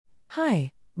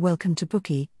Hi, welcome to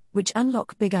Bookey, which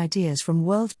unlock big ideas from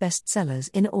world bestsellers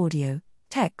in audio,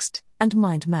 text, and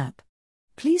mind map.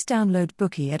 Please download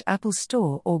Bookey at Apple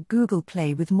Store or Google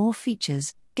Play with more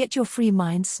features. Get your free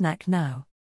mind snack now.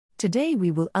 Today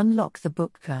we will unlock the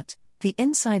book Gut, the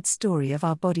inside story of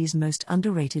our body's most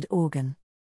underrated organ.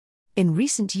 In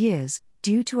recent years,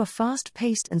 due to a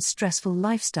fast-paced and stressful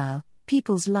lifestyle,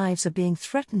 people's lives are being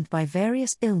threatened by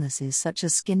various illnesses such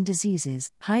as skin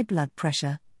diseases, high blood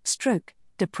pressure, stroke,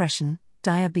 depression,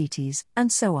 diabetes,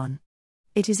 and so on.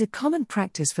 It is a common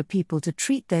practice for people to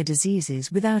treat their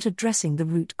diseases without addressing the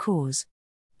root cause.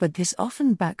 But this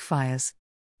often backfires.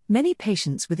 Many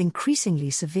patients with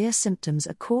increasingly severe symptoms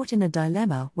are caught in a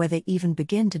dilemma where they even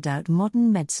begin to doubt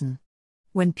modern medicine.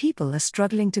 When people are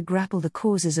struggling to grapple the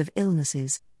causes of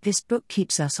illnesses, this book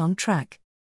keeps us on track.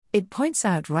 It points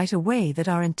out right away that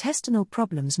our intestinal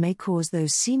problems may cause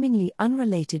those seemingly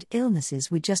unrelated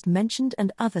illnesses we just mentioned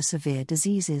and other severe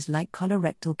diseases like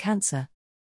colorectal cancer.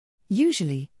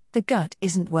 Usually, the gut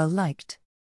isn't well liked.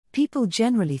 People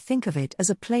generally think of it as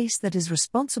a place that is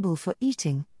responsible for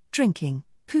eating, drinking,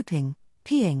 pooping,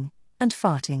 peeing, and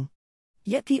farting.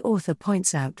 Yet the author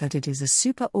points out that it is a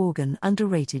super organ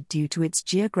underrated due to its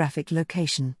geographic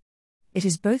location. It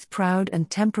is both proud and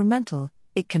temperamental.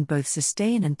 It can both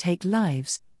sustain and take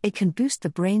lives, it can boost the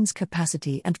brain's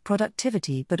capacity and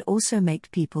productivity but also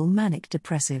make people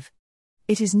manic-depressive.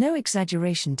 It is no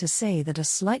exaggeration to say that a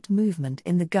slight movement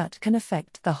in the gut can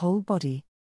affect the whole body.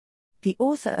 The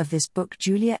author of this book,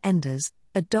 Julia Enders,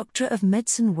 a doctor of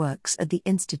medicine, works at the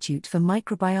Institute for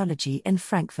Microbiology in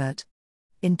Frankfurt.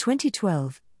 In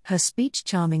 2012, her speech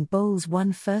Charming Bowls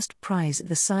won first prize at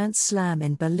the Science Slam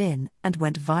in Berlin and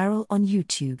went viral on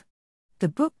YouTube. The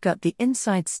book Gut, the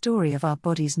inside story of our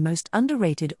body's most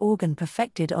underrated organ,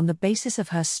 perfected on the basis of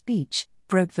her speech,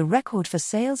 broke the record for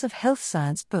sales of health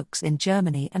science books in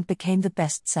Germany and became the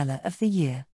bestseller of the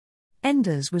year.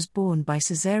 Enders was born by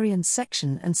caesarean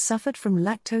section and suffered from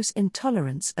lactose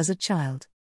intolerance as a child.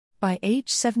 By age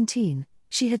 17,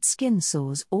 she had skin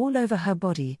sores all over her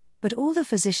body, but all the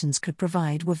physicians could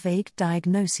provide were vague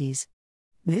diagnoses.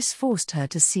 This forced her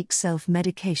to seek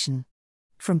self-medication.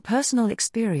 From personal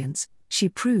experience, she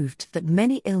proved that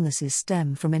many illnesses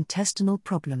stem from intestinal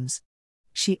problems.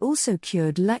 She also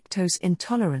cured lactose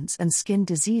intolerance and skin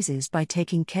diseases by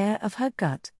taking care of her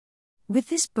gut. With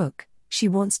this book, she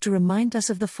wants to remind us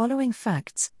of the following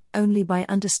facts: only by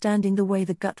understanding the way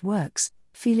the gut works,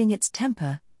 feeling its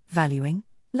temper, valuing,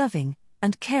 loving,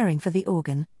 and caring for the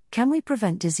organ, can we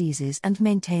prevent diseases and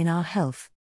maintain our health.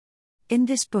 In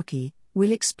this Bookey,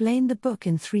 we'll explain the book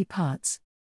in 3 parts.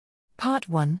 Part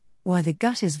 1. Why the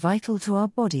gut is vital to our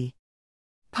body.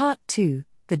 Part 2.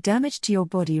 The damage to your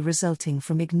body resulting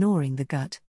from ignoring the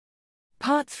gut.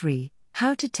 Part 3.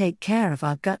 How to take care of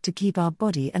our gut to keep our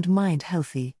body and mind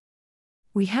healthy.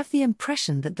 We have the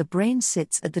impression that the brain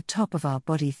sits at the top of our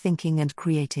body thinking and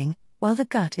creating, while the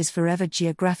gut is forever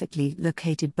geographically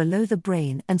located below the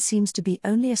brain and seems to be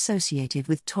only associated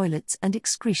with toilets and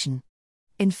excretion.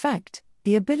 In fact,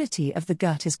 the ability of the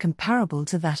gut is comparable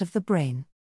to that of the brain.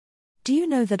 Do you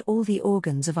know that all the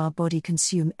organs of our body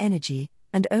consume energy,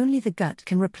 and only the gut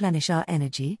can replenish our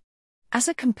energy? As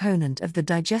a component of the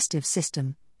digestive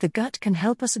system, the gut can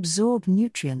help us absorb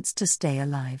nutrients to stay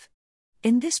alive.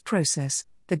 In this process,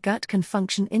 the gut can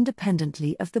function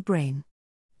independently of the brain.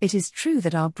 It is true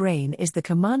that our brain is the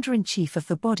commander-in-chief of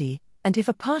the body, and if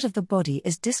a part of the body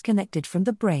is disconnected from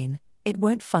the brain, it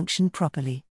won't function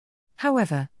properly.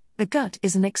 However, the gut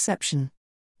is an exception.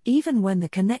 Even when the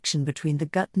connection between the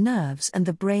gut nerves and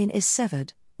the brain is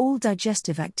severed, all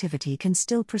digestive activity can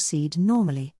still proceed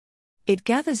normally. It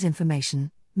gathers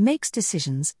information, makes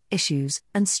decisions, issues,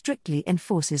 and strictly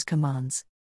enforces commands.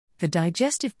 The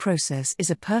digestive process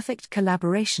is a perfect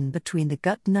collaboration between the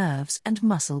gut nerves and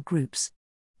muscle groups.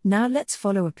 Now let's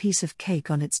follow a piece of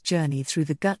cake on its journey through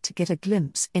the gut to get a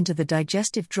glimpse into the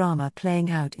digestive drama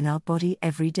playing out in our body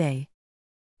every day.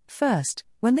 First,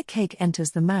 when the cake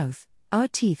enters the mouth, our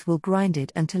teeth will grind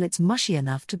it until it's mushy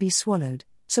enough to be swallowed,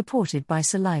 supported by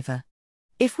saliva.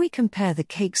 If we compare the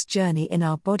cake's journey in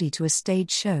our body to a stage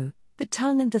show, the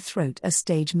tongue and the throat are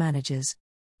stage managers.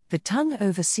 The tongue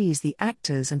oversees the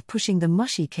actors and pushing the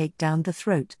mushy cake down the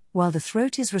throat, while the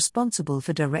throat is responsible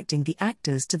for directing the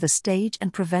actors to the stage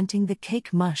and preventing the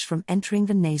cake mush from entering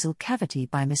the nasal cavity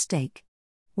by mistake.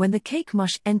 When the cake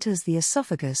mush enters the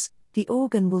esophagus, the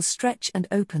organ will stretch and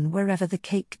open wherever the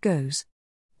cake goes.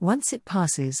 Once it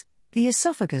passes, the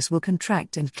esophagus will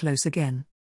contract and close again.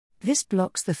 This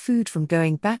blocks the food from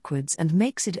going backwards and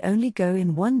makes it only go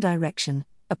in one direction,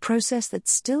 a process that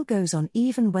still goes on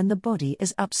even when the body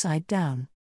is upside down.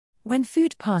 When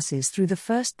food passes through the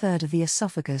first third of the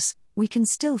esophagus, we can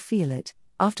still feel it,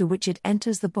 after which it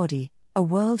enters the body, a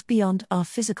world beyond our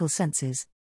physical senses.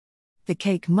 The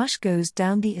cake mush goes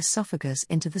down the esophagus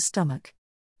into the stomach.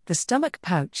 The stomach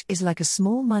pouch is like a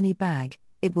small money bag,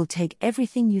 it will take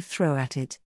everything you throw at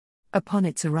it. Upon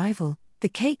its arrival, the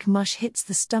cake mush hits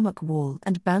the stomach wall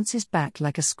and bounces back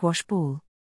like a squash ball.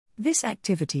 This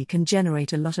activity can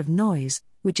generate a lot of noise,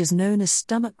 which is known as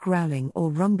stomach growling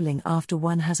or rumbling after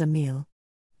one has a meal.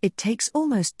 It takes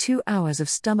almost 2 hours of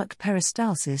stomach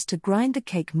peristalsis to grind the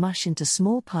cake mush into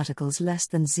small particles less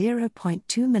than 0.2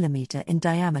 mm in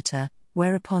diameter,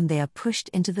 whereupon they are pushed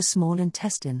into the small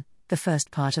intestine, the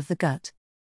first part of the gut.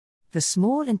 The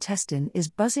small intestine is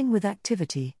buzzing with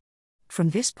activity. From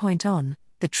this point on,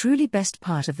 the truly best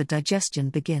part of the digestion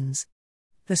begins.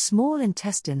 The small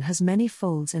intestine has many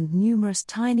folds and numerous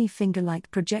tiny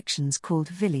finger-like projections called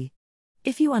villi.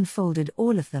 If you unfolded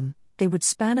all of them, they would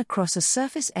span across a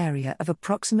surface area of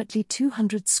approximately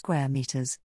 200 square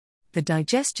meters. The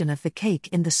digestion of the cake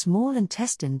in the small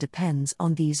intestine depends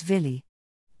on these villi.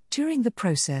 During the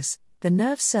process, the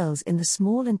nerve cells in the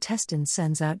small intestine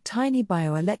sends out tiny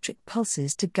bioelectric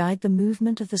pulses to guide the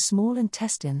movement of the small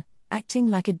intestine, acting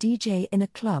like a DJ in a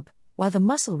club, while the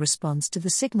muscle responds to the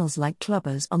signals like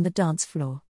clubbers on the dance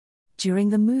floor. During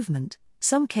the movement,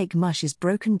 some cake mush is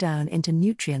broken down into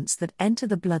nutrients that enter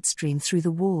the bloodstream through the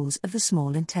walls of the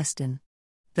small intestine.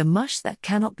 The mush that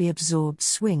cannot be absorbed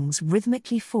swings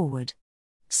rhythmically forward.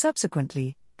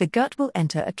 Subsequently, the gut will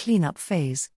enter a cleanup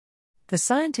phase. The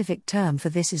scientific term for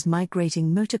this is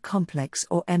migrating motor complex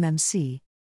or MMC.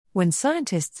 When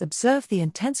scientists observe the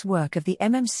intense work of the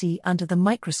MMC under the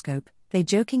microscope, they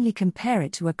jokingly compare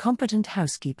it to a competent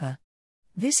housekeeper.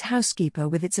 This housekeeper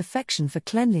with its affection for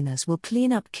cleanliness will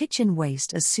clean up kitchen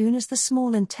waste as soon as the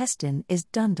small intestine is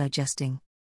done digesting.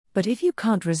 But if you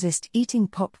can't resist eating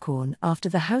popcorn after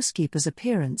the housekeeper's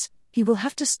appearance, you will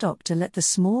have to stop to let the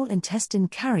small intestine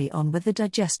carry on with the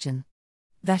digestion.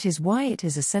 That is why it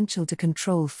is essential to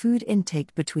control food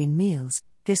intake between meals.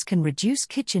 This can reduce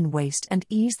kitchen waste and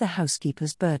ease the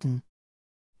housekeeper's burden.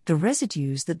 The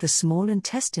residues that the small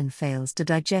intestine fails to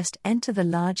digest enter the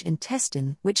large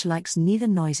intestine, which likes neither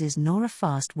noises nor a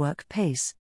fast work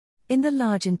pace. In the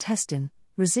large intestine,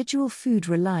 residual food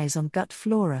relies on gut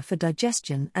flora for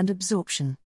digestion and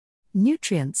absorption.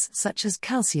 Nutrients such as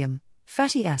calcium,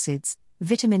 fatty acids,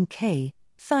 vitamin K,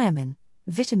 thiamine,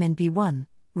 vitamin B1,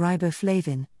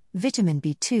 riboflavin, vitamin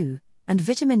B2, and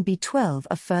vitamin B12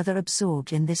 are further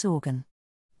absorbed in this organ.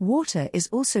 Water is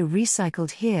also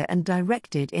recycled here and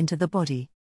directed into the body.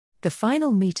 The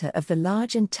final meter of the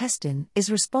large intestine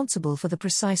is responsible for the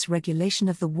precise regulation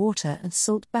of the water and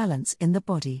salt balance in the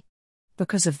body.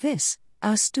 Because of this,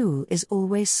 our stool is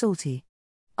always salty.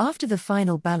 After the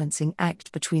final balancing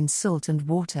act between salt and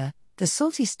water, the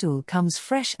salty stool comes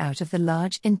fresh out of the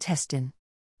large intestine.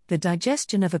 The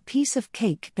digestion of a piece of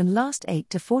cake can last 8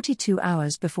 to 42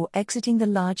 hours before exiting the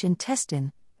large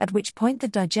intestine, at which point the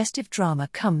digestive drama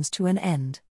comes to an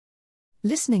end.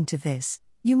 Listening to this,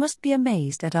 you must be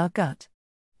amazed at our gut.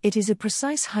 It is a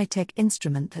precise high-tech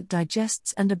instrument that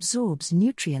digests and absorbs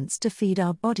nutrients to feed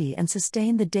our body and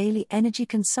sustain the daily energy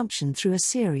consumption through a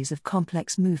series of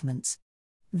complex movements.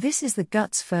 This is the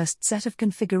gut's first set of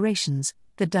configurations,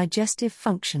 the digestive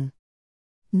function.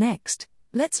 Next,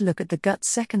 let's look at the gut's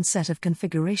second set of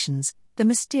configurations, the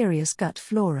mysterious gut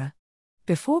flora.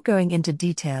 Before going into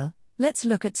detail, let's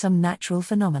look at some natural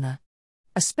phenomena.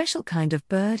 A special kind of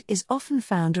bird is often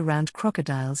found around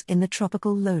crocodiles in the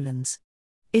tropical lowlands.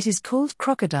 It is called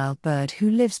crocodile bird who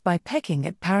lives by pecking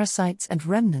at parasites and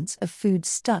remnants of food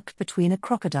stuck between a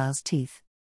crocodile's teeth.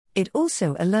 It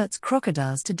also alerts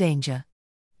crocodiles to danger.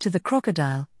 To the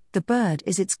crocodile, the bird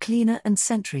is its cleaner and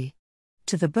sentry.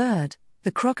 To the bird,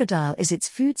 the crocodile is its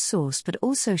food source but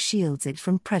also shields it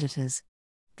from predators.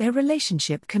 Their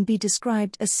relationship can be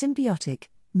described as symbiotic,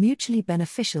 mutually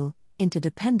beneficial,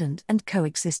 interdependent and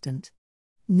coexistent.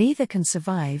 Neither can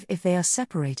survive if they are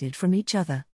separated from each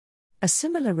other. A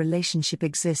similar relationship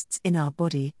exists in our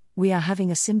body. We are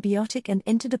having a symbiotic and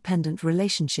interdependent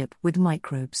relationship with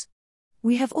microbes.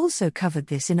 We have also covered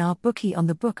this in our bookie on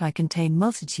the book I Contain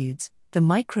Multitudes, The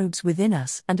Microbes Within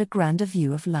Us and a Grander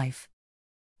View of Life.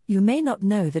 You may not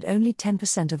know that only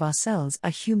 10% of our cells are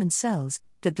human cells,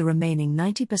 that the remaining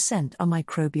 90% are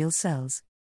microbial cells.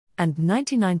 And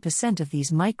 99% of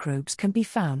these microbes can be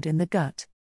found in the gut.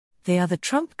 They are the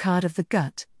trump card of the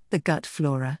gut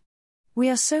flora. We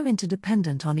are so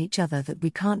interdependent on each other that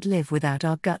we can't live without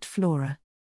our gut flora.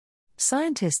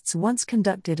 Scientists once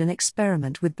conducted an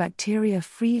experiment with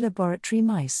bacteria-free laboratory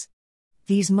mice.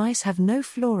 These mice have no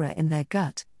flora in their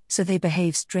gut, so they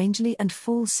behave strangely and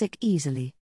fall sick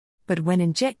easily. But when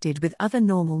injected with other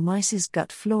normal mice's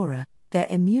gut flora, their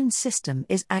immune system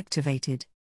is activated.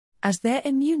 As their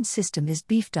immune system is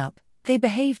beefed up, they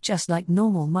behave just like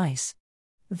normal mice.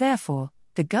 Therefore,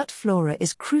 the gut flora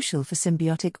is crucial for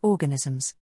symbiotic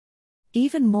organisms.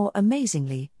 Even more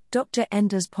amazingly, Dr.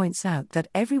 Enders points out that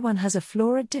everyone has a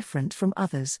flora different from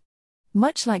others.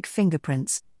 Much like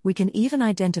fingerprints, we can even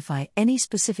identify any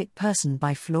specific person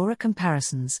by flora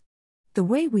comparisons. The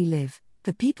way we live,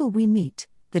 the people we meet,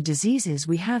 the diseases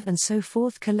we have and so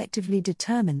forth collectively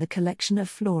determine the collection of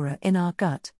flora in our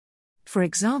gut. For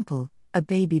example, a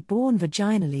baby born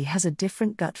vaginally has a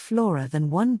different gut flora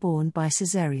than one born by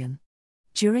cesarean.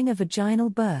 During a vaginal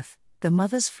birth, the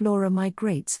mother's flora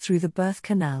migrates through the birth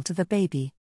canal to the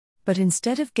baby. But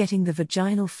instead of getting the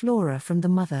vaginal flora from the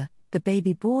mother, the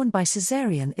baby born by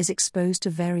cesarean is exposed to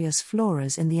various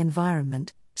floras in the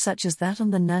environment, such as that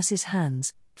on the nurse's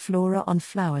hands, flora on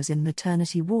flowers in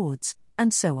maternity wards,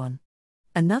 and so on.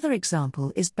 Another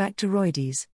example is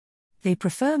Bacteroides. They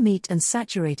prefer meat and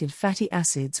saturated fatty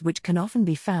acids, which can often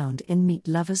be found in meat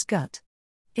lovers' gut.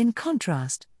 In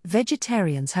contrast,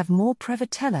 vegetarians have more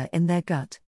Prevotella in their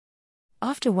gut.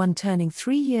 After one turning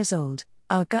 3 years old,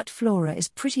 our gut flora is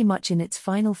pretty much in its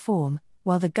final form,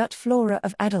 while the gut flora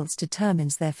of adults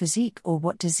determines their physique or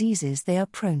what diseases they are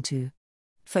prone to.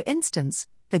 For instance,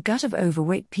 the gut of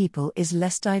overweight people is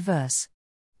less diverse.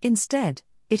 Instead,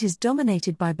 it is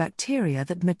dominated by bacteria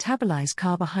that metabolize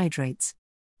carbohydrates.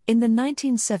 In the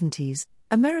 1970s,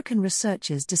 American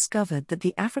researchers discovered that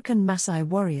the African Maasai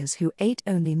warriors who ate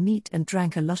only meat and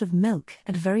drank a lot of milk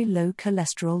had very low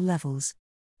cholesterol levels.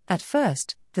 At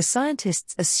first, the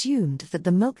scientists assumed that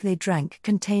the milk they drank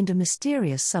contained a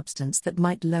mysterious substance that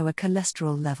might lower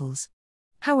cholesterol levels.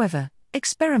 However,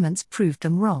 experiments proved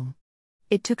them wrong.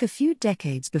 It took a few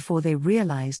decades before they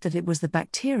realized that it was the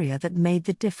bacteria that made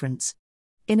the difference.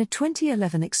 In a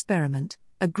 2011 experiment,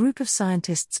 a group of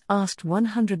scientists asked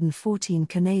 114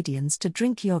 Canadians to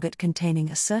drink yogurt containing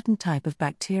a certain type of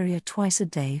bacteria twice a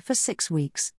day for 6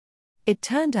 weeks. It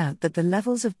turned out that the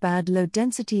levels of bad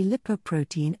low-density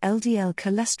lipoprotein LDL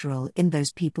cholesterol in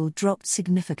those people dropped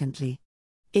significantly.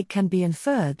 It can be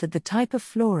inferred that the type of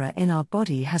flora in our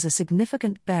body has a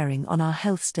significant bearing on our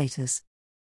health status.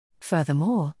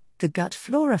 Furthermore, the gut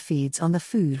flora feeds on the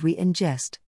food we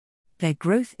ingest. Their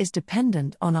growth is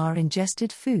dependent on our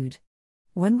ingested food.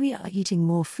 When we are eating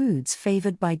more foods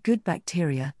favored by good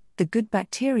bacteria, the good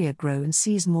bacteria grow and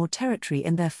seize more territory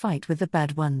in their fight with the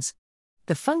bad ones.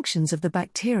 The functions of the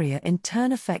bacteria in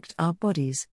turn affect our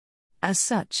bodies. As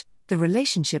such, the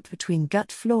relationship between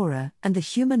gut flora and the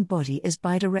human body is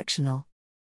bidirectional.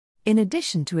 In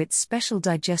addition to its special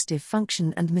digestive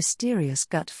function and mysterious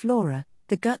gut flora,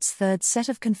 the gut's third set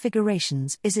of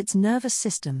configurations is its nervous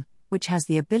system, which has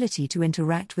the ability to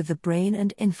interact with the brain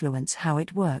and influence how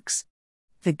it works.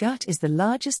 The gut is the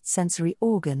largest sensory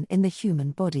organ in the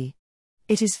human body.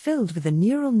 It is filled with a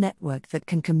neural network that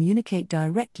can communicate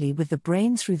directly with the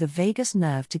brain through the vagus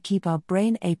nerve to keep our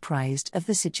brain apprised of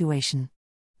the situation.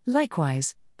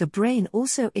 Likewise, the brain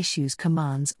also issues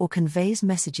commands or conveys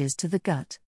messages to the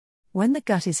gut. When the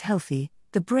gut is healthy,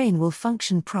 the brain will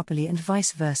function properly and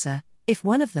vice versa. If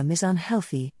one of them is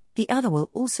unhealthy, the other will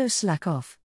also slack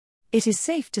off. It is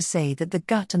safe to say that the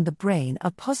gut and the brain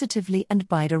are positively and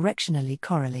bidirectionally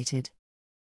correlated.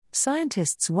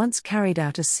 Scientists once carried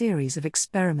out a series of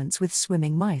experiments with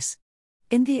swimming mice.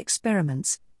 In the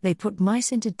experiments, they put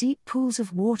mice into deep pools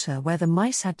of water where the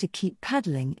mice had to keep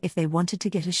paddling if they wanted to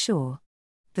get ashore.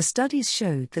 The studies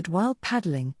showed that while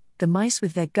paddling, the mice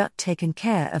with their gut taken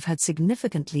care of had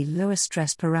significantly lower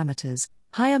stress parameters,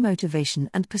 higher motivation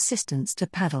and persistence to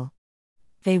paddle.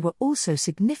 They were also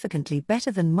significantly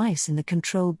better than mice in the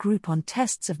control group on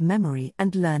tests of memory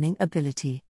and learning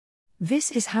ability.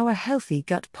 This is how a healthy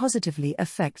gut positively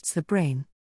affects the brain.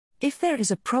 If there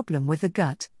is a problem with the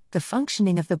gut, the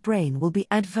functioning of the brain will be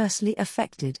adversely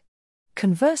affected.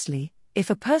 Conversely, if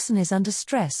a person is under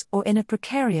stress or in a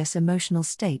precarious emotional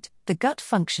state, the gut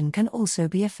function can also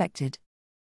be affected.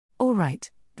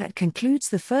 Alright, that concludes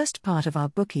the first part of our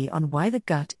Bookey on why the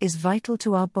gut is vital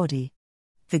to our body.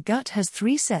 The gut has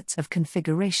 3 sets of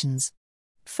configurations.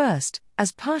 First,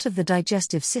 as part of the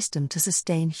digestive system to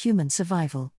sustain human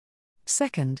survival.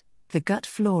 Second, the gut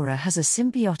flora has a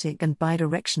symbiotic and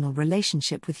bidirectional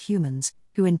relationship with humans,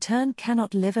 who in turn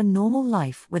cannot live a normal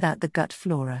life without the gut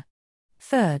flora.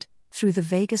 Third, through the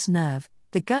vagus nerve,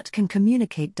 the gut can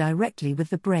communicate directly with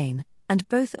the brain, and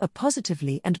both are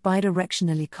positively and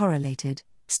bidirectionally correlated,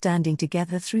 standing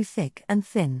together through thick and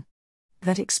thin.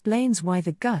 That explains why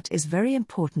the gut is very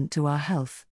important to our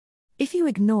health. If you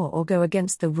ignore or go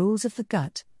against the rules of the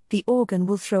gut, The organ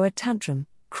will throw a tantrum,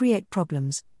 create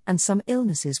problems, and some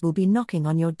illnesses will be knocking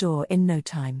on your door in no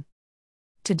time.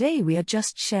 Today we are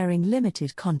just sharing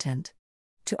limited content.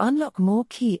 To unlock more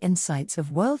key insights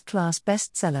of world-class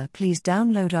bestseller, please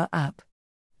download our app.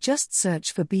 Just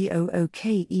search for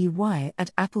BOOKEY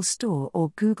at Apple Store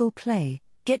or Google Play.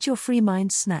 Get your free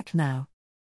mind snack now.